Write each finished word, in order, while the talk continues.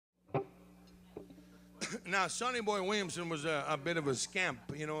Now, Sonny Boy Williamson was a bit of a scamp,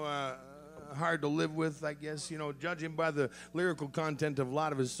 you know, hard to live with, I guess. You know, judging by the lyrical content of a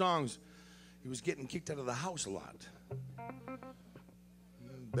lot of his songs, he was getting kicked out of the house a lot.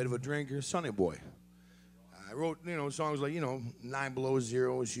 Bit of a drinker, Sonny Boy. I wrote, you know, songs like, you know, 9 Below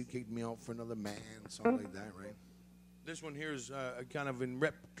Zero, She Kicked Me Out for Another Man, something like that, right? This one here is kind of in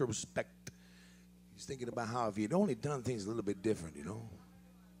retrospect. He's thinking about how if he'd only done things a little bit different, you know?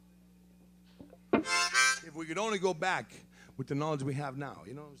 If we could only go back with the knowledge we have now,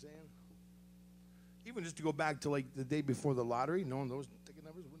 you know what I'm saying? Even just to go back to like the day before the lottery, knowing those ticket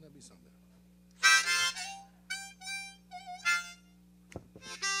numbers, wouldn't that be something?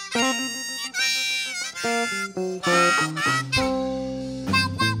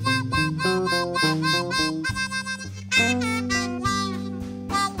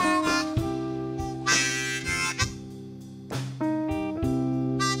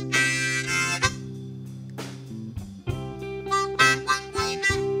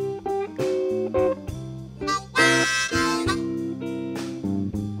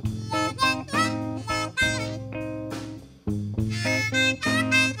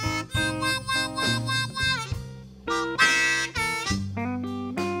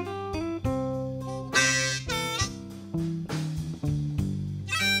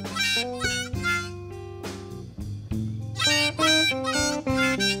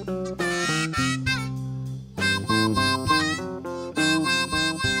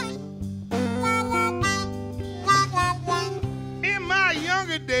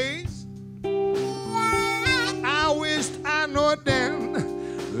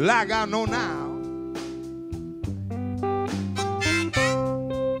 Like I know now.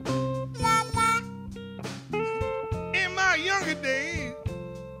 In my younger days,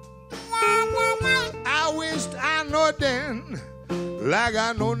 I wished I know it then, like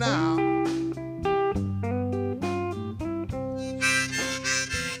I know now.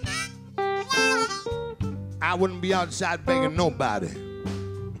 I wouldn't be outside begging nobody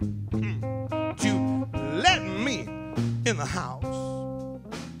to let me in the house.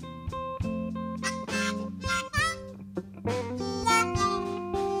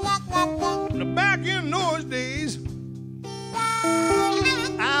 Back in those days,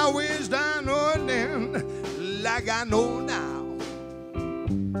 I wished I know it then, like I know now.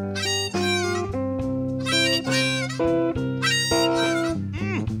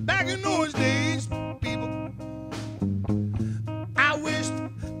 Back in those days, people, I wished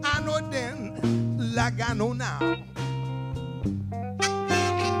I know it then, like I know now.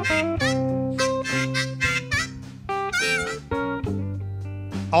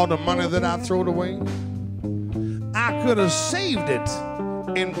 All the money that I throwed away, I could have saved it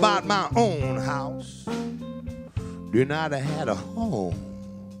and bought my own house. Then I'd have had a home.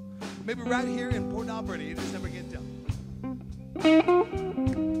 Maybe right here in Port Alberta, you just never get done.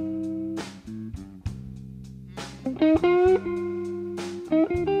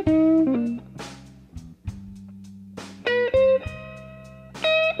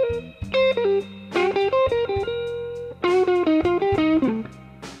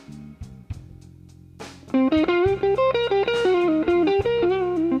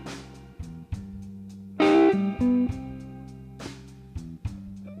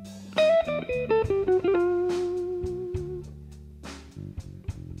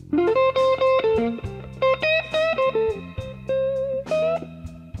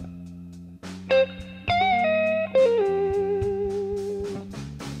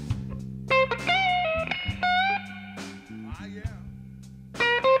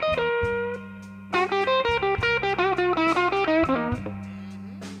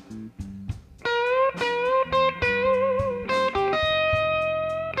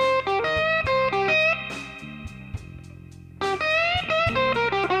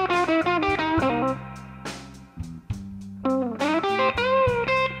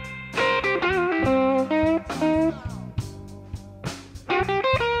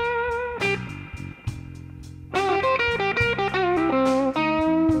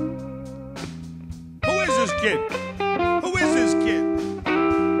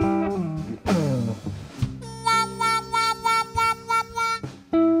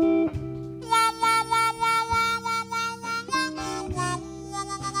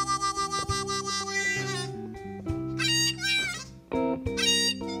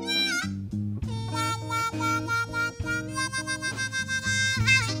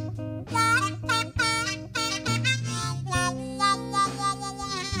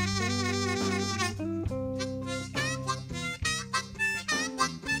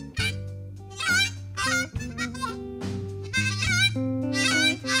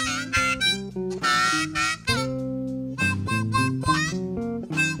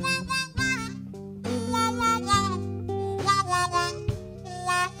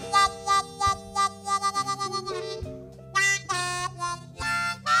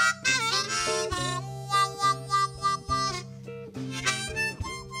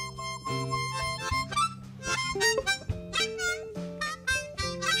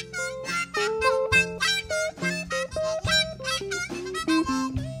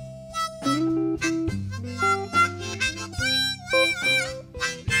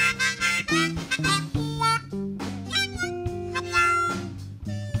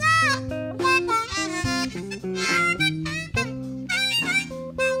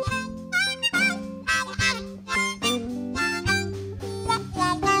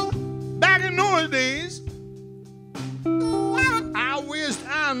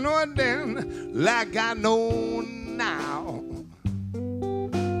 like I know now.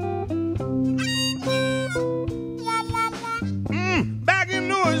 Back in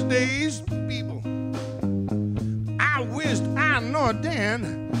those days, people, I wished I know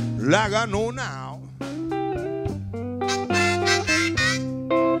then like I know now.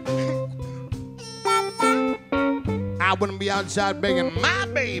 I wouldn't be outside begging my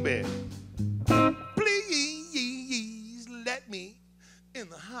baby, please let me in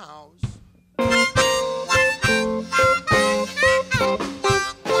the house.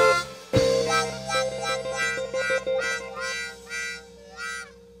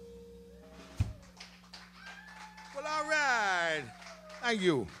 Well, all right. Thank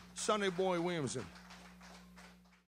you, Sonny Boy Williamson.